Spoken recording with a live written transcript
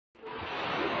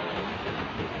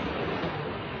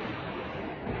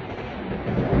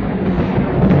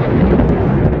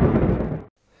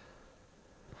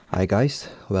Hi guys,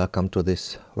 welcome to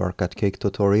this work at cake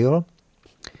tutorial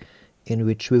in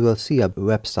which we will see a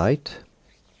website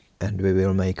and we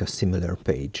will make a similar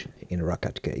page in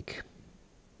Rocket Cake.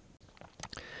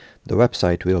 The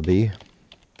website will be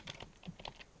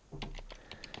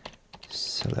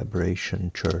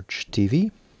Celebration Church TV.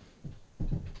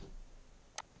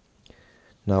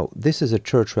 Now this is a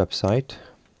church website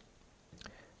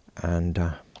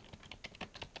and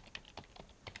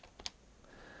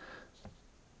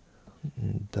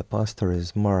the pastor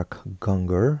is Mark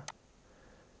Gunger,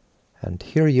 and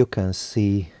here you can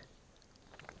see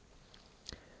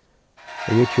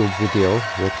a YouTube video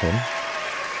with him.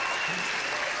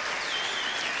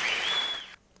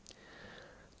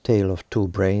 Tale of Two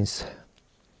Brains.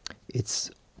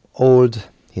 It's old,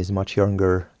 he's much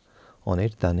younger on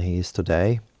it than he is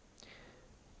today.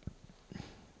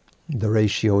 The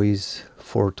ratio is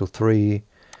 4:3.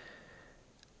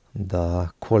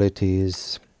 The quality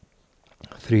is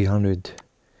 300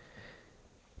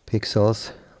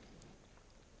 pixels.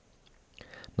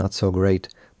 Not so great,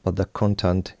 but the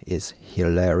content is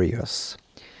hilarious.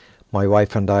 My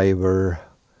wife and I were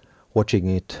watching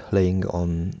it laying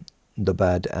on the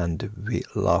bed and we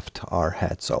laughed our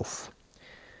heads off.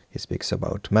 He speaks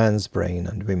about man's brain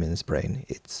and women's brain.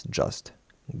 It's just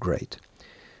great.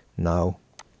 Now,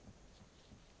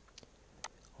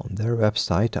 on their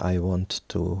website, I want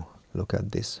to look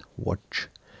at this watch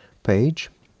page.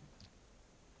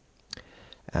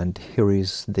 And here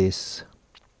is this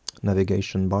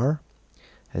navigation bar.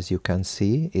 As you can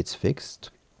see, it's fixed.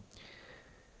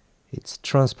 It's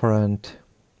transparent.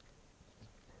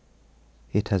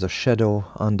 It has a shadow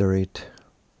under it.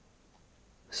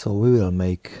 So we will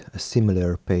make a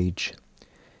similar page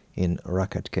in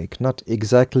Rocket Cake. Not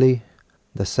exactly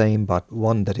the same, but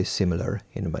one that is similar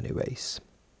in many ways.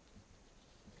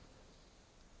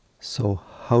 So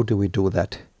how do we do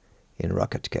that in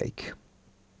Rocket Cake?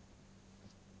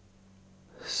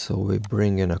 So we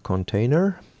bring in a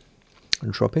container,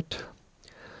 drop it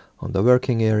on the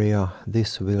working area.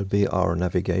 This will be our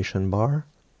navigation bar.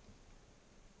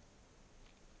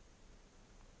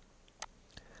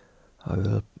 I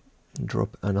will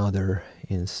drop another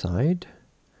inside.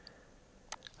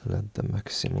 Let the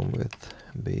maximum width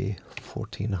be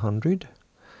 1400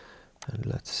 and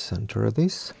let's center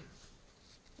this.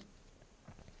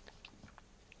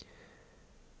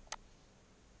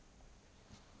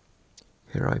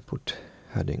 Here I put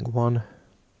heading 1. Okay,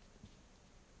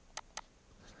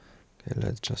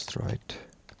 let's just write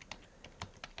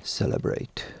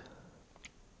celebrate.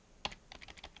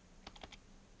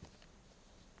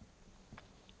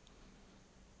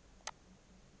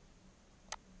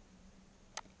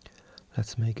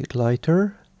 Let's make it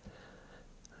lighter.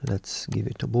 Let's give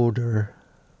it a border.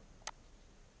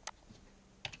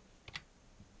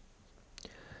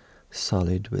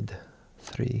 Solid with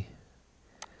 3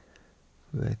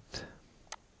 width.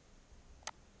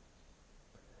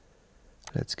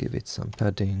 Let's give it some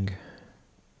padding.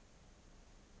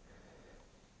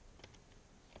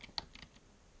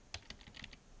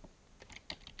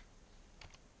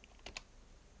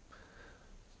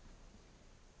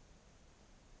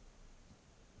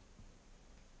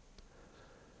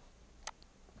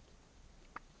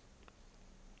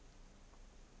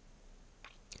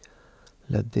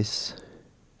 Let this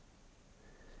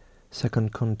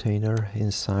second container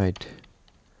inside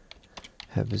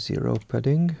have 0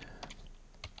 padding.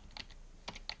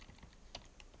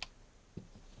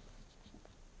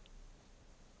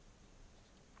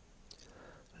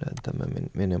 Let the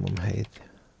minimum height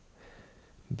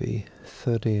be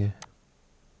 30.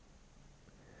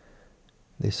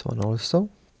 This one also.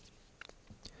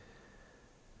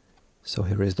 So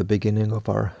here is the beginning of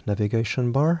our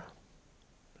navigation bar.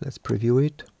 Let's preview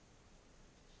it.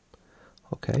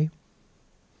 Okay.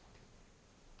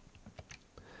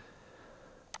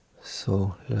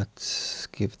 So let's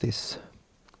give this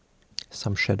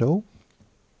some shadow.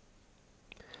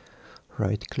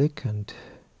 Right click and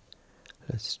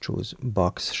let's choose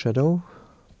box shadow.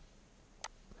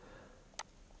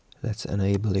 Let's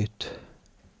enable it.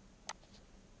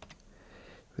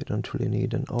 We don't really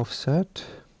need an offset.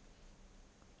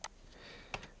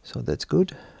 So that's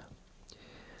good.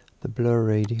 The blur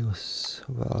radius,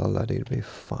 well, let it be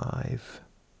 5.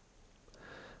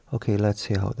 Okay, let's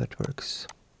see how that works.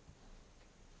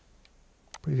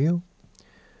 Preview.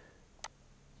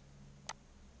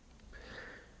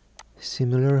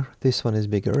 Similar, this one is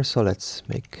bigger, so let's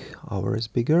make ours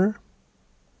bigger.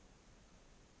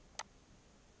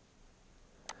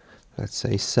 Let's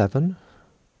say 7.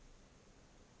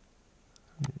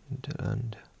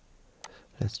 And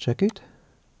let's check it.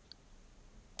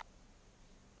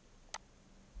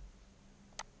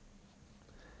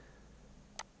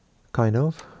 kind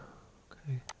of.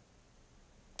 Okay.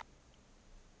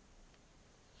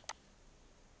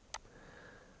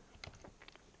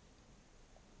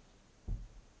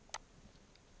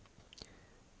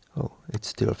 Oh, it's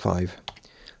still 5.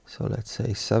 So let's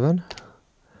say 7.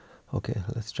 Okay,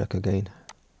 let's check again.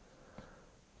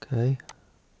 Okay,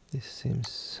 this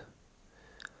seems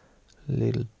a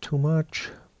little too much.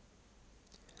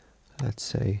 Let's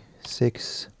say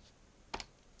 6.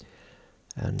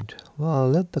 And well,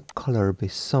 let the color be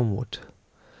somewhat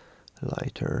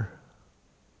lighter.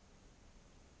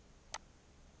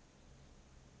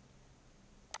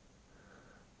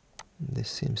 This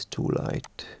seems too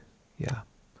light. Yeah.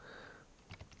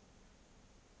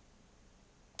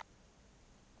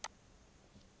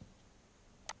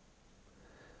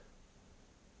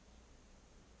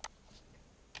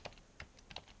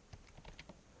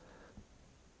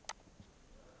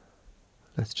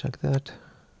 Let's check that.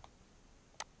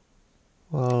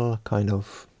 Well, kind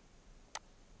of.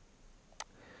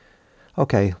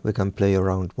 Okay, we can play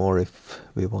around more if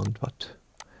we want, but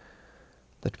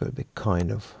that will be kind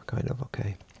of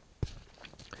okay.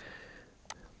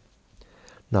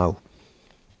 Now,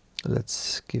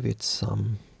 let's give it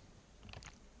some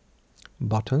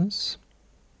buttons,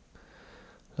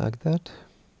 like that.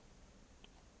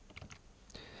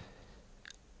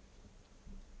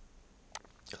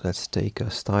 Let's take a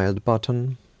styled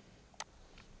button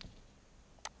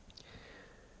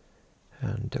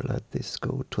and let this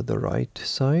go to the right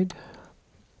side.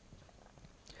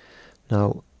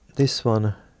 Now this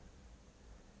one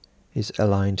is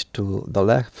aligned to the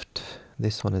left,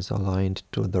 this one is aligned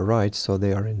to the right, so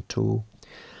they are in two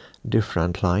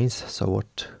different lines. So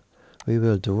what we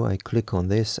will do, I click on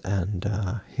this, and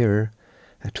here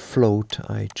at float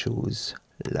I choose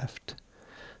left,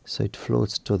 so it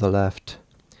floats to the left,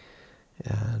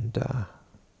 and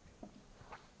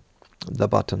the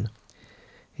button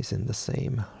is in the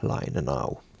same line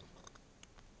now.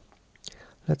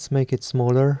 Let's make it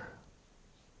smaller,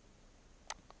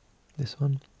 this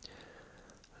one.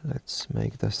 Let's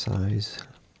make the size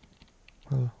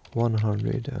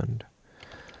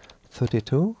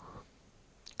 132,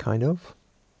 kind of.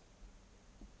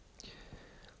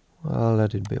 Well,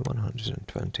 let it be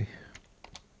 120.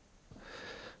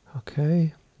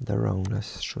 Okay, the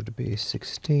roundness should be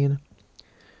 16.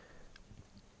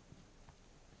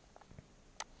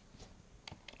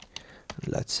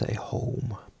 Let's say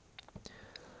home.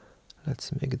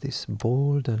 Let's make this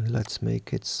bold and let's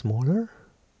make it smaller.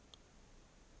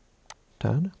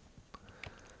 10.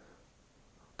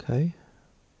 Okay.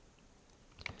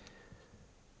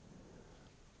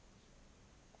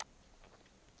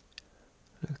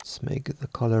 Let's make the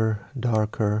color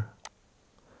darker.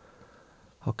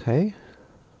 Okay.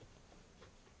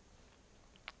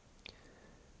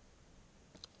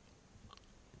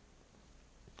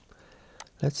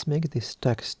 Let's make this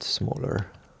text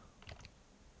smaller.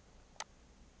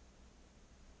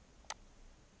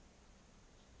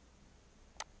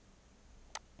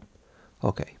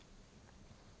 Okay.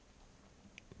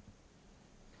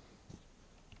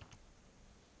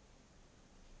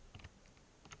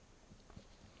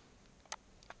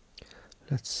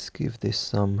 Let's give this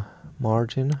some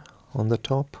margin on the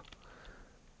top.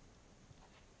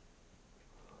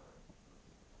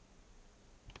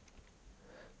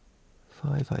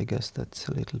 Five, I guess that's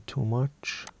a little too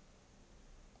much.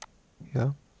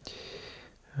 Yeah.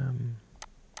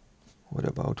 What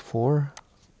about 4?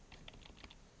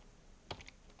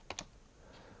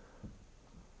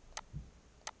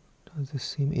 Does this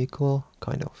seem equal?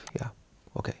 Kind of, yeah.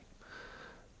 Okay.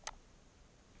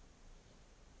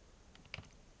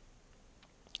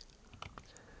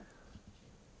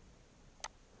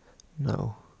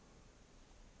 Now,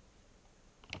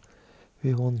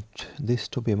 we want this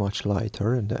to be much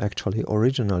lighter, and actually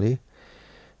originally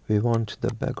we want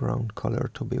the background color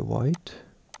to be white,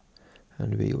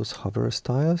 and we use hover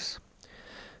styles,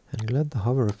 and let the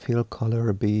hover fill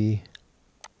color be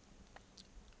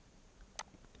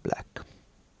black.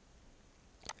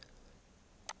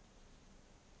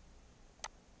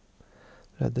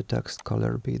 Let the text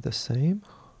color be the same.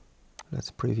 Let's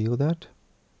preview that.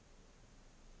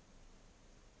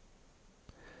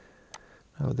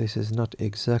 Now this is not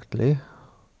exactly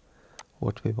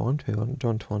what we want. We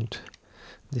don't want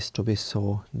this to be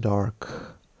so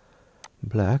dark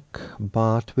black,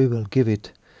 but we will give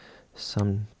it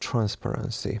some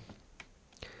transparency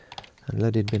and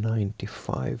let it be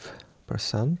 95%.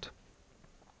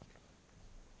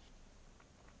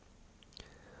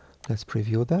 Let's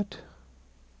preview that.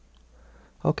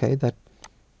 Okay, that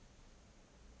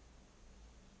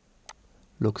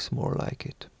looks more like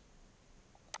it.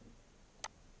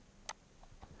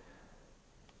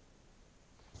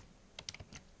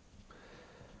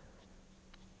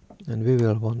 and we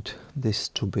will want this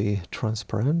to be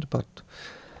transparent, but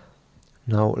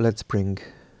now let's bring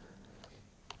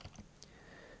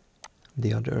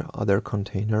the other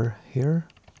container here,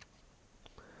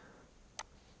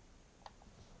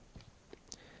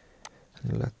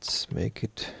 and let's make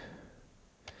it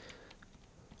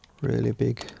really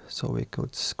big so we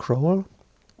could scroll.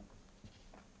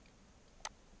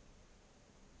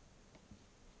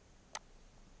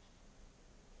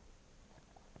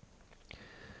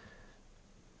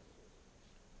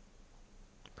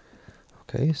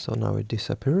 Okay, so now it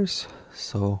disappears.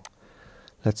 So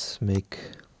let's make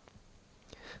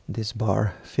this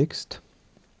bar fixed.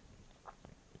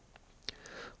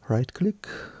 Right click,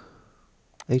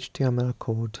 HTML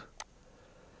code,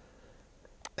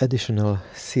 additional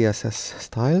CSS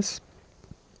styles,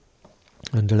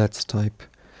 and let's type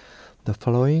the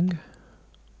following.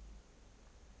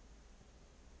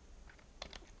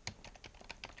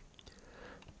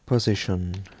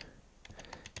 Position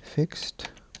fixed,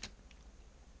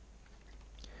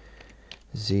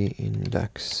 z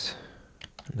index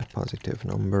and a positive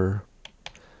number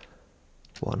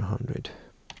 100.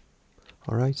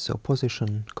 Alright, so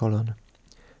position colon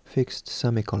fixed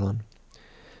semicolon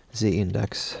z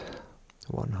index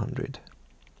 100,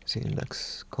 z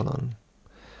index colon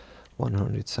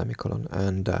 100 semicolon,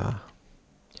 and a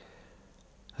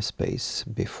space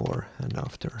before and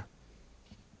after.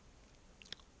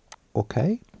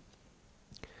 Okay,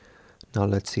 now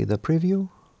let's see the preview.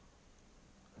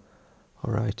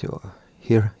 Alright,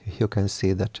 here you can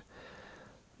see that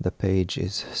the page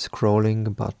is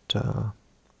scrolling, but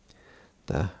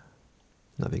the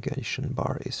navigation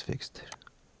bar is fixed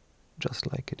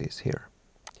just like it is here.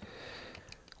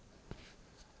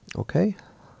 Okay,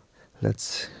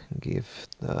 let's give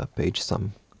the page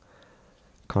some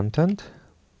content.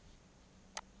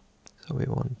 So we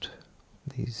want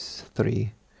these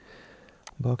 3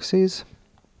 boxes.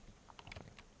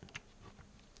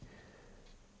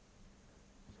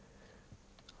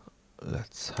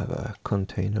 Let's have a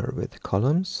container with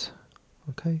columns.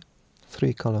 Okay,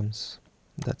 3 columns,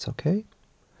 that's okay.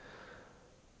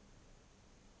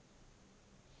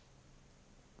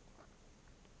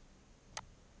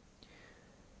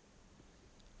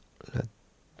 Let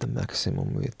the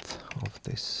maximum width of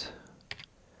this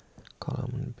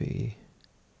column be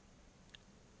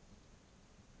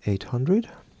 800.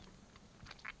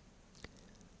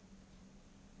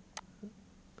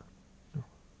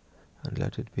 And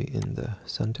let it be in the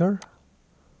center.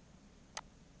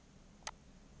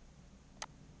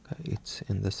 Okay, it's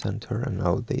in the center, and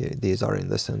now these are in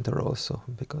the center also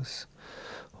because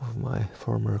of my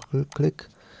former click.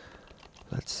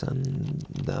 Let's send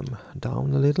them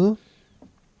down a little.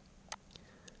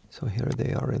 So here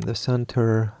they are in the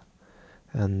center,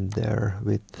 and their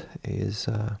width is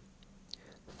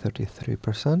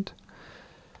 33%.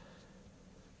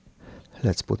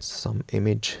 Let's put some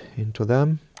image into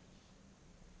them.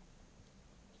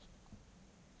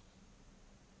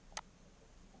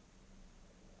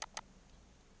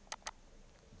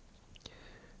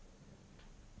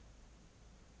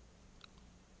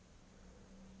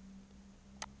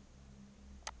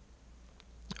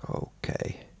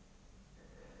 Okay,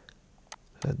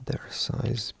 let their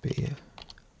size be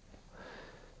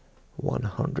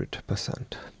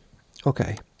 100%.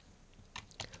 Okay,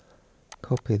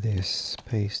 copy this,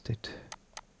 paste it,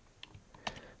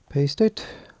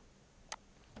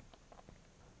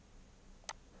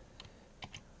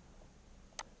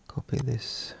 copy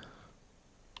this.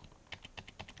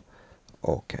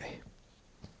 Okay,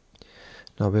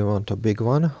 now we want a big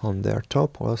one on their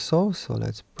top also, so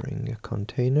let's bring a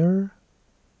container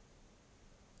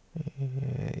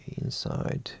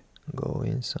inside, go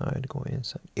inside,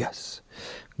 yes,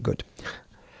 good.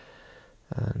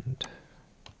 And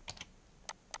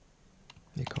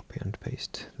we copy and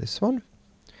paste this one.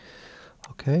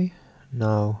 Okay,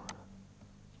 now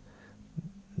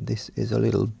this is a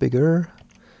little bigger,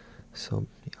 so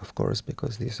of course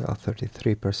because these are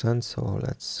 33%, so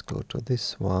let's go to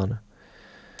this one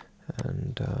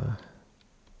and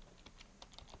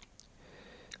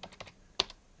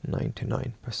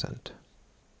 99%.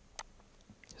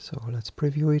 So let's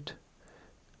preview it.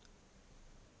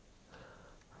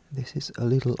 This is a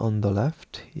little on the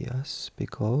left, yes,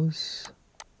 because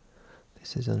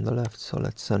this is on the left, so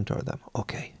let's center them.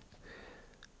 Okay,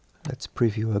 let's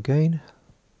preview again.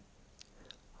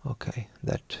 Okay,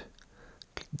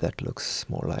 that looks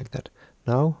more like that.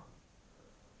 Now,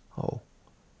 oh,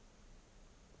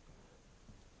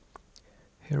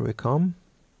 here we come.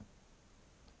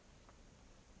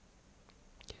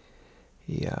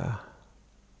 Yeah,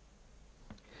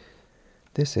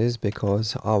 this is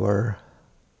because our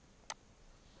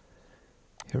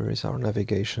Here is our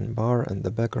navigation bar and the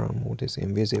background mode is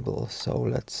invisible, so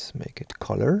let's make it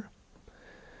color,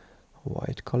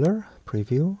 white color,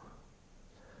 preview.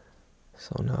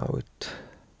 So now it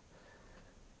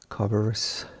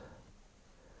covers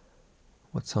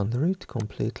what's under it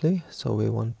completely, so we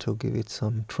want to give it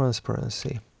some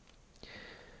transparency.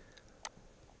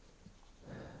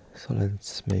 So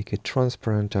let's make it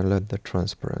transparent and let the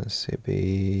transparency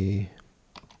be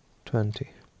 20.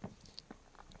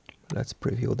 Let's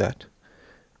preview that.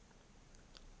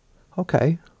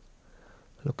 Okay,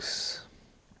 looks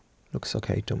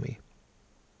okay to me.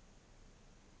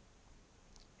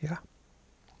 Yeah.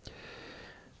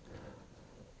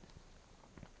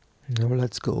 Now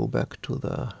let's go back to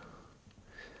the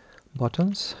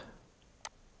buttons.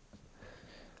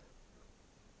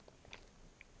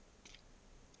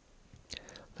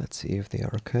 Let's see if they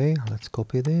are okay. Let's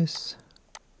copy this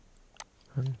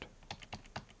and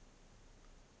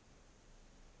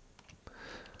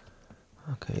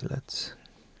okay, let's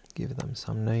give them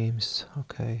some names.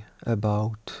 Okay,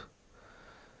 about,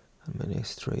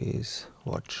 ministries,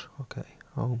 watch, okay,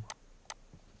 home,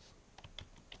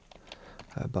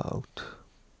 about,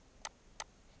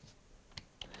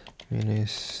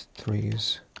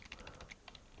 ministries,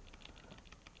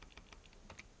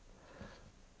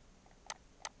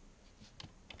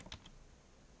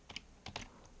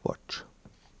 watch.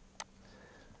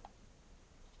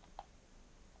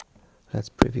 Let's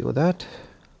preview that.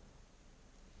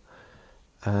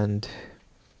 And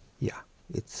yeah,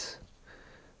 it's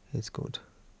good.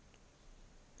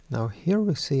 Now here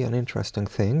we see an interesting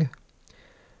thing.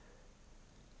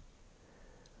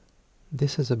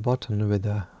 This is a button with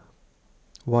a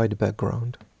white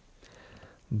background,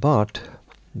 but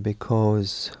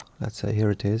because, let's say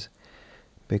here it is,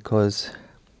 because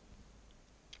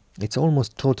it's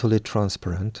almost totally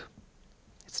transparent,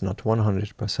 it's not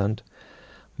 100%,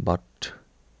 but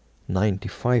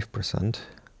 95%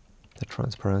 the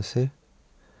transparency,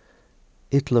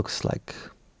 it looks like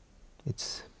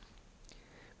it's,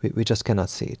 we just cannot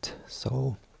see it,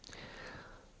 so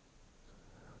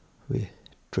we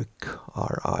trick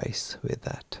our eyes with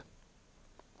that.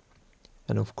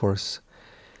 And of course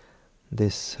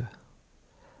this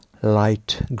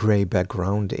light gray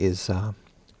background is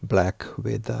black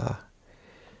with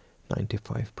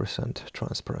 95%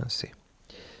 transparency.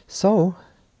 So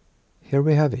here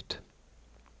we have it.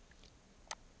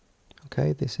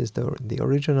 Okay, this is the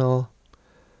original.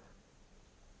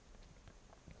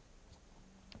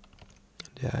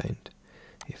 Yeah, and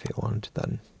if you want,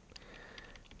 then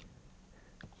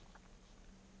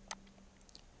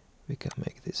we can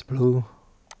make this blue.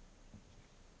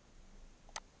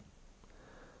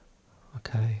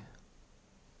 Okay,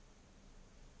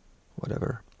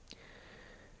 whatever,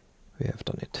 we have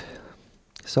done it.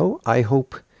 So I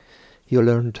hope you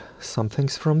learned some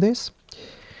things from this.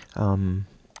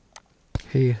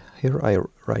 Here I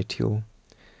write you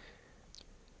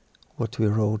what we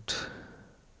wrote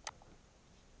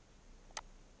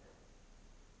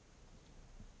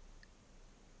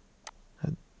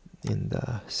in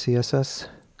the CSS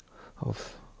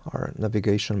of our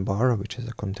navigation bar, which is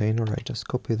a container. I just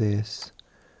copy this.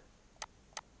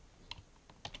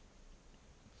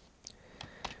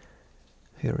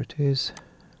 Here it is.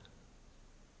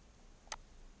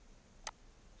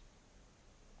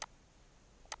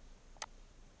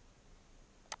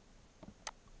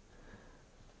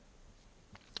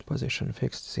 Position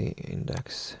fixed, C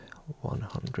index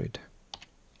 100.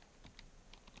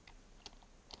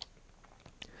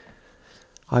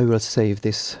 I will save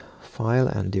this file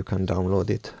and you can download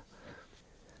it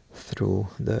through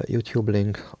the YouTube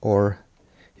link, or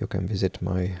you can visit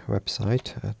my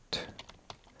website at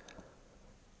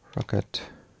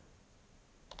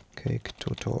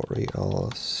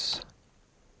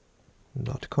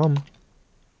rocketcaketutorials.com.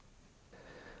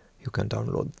 You can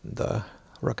download the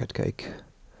Rocket Cake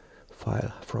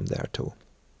file from there too.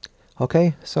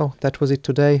 Okay, so that was it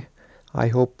today. I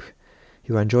hope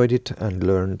you enjoyed it and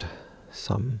learned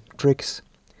some tricks.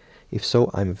 If so,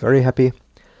 I'm very happy.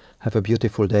 Have a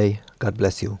beautiful day. God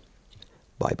bless you.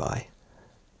 Bye bye.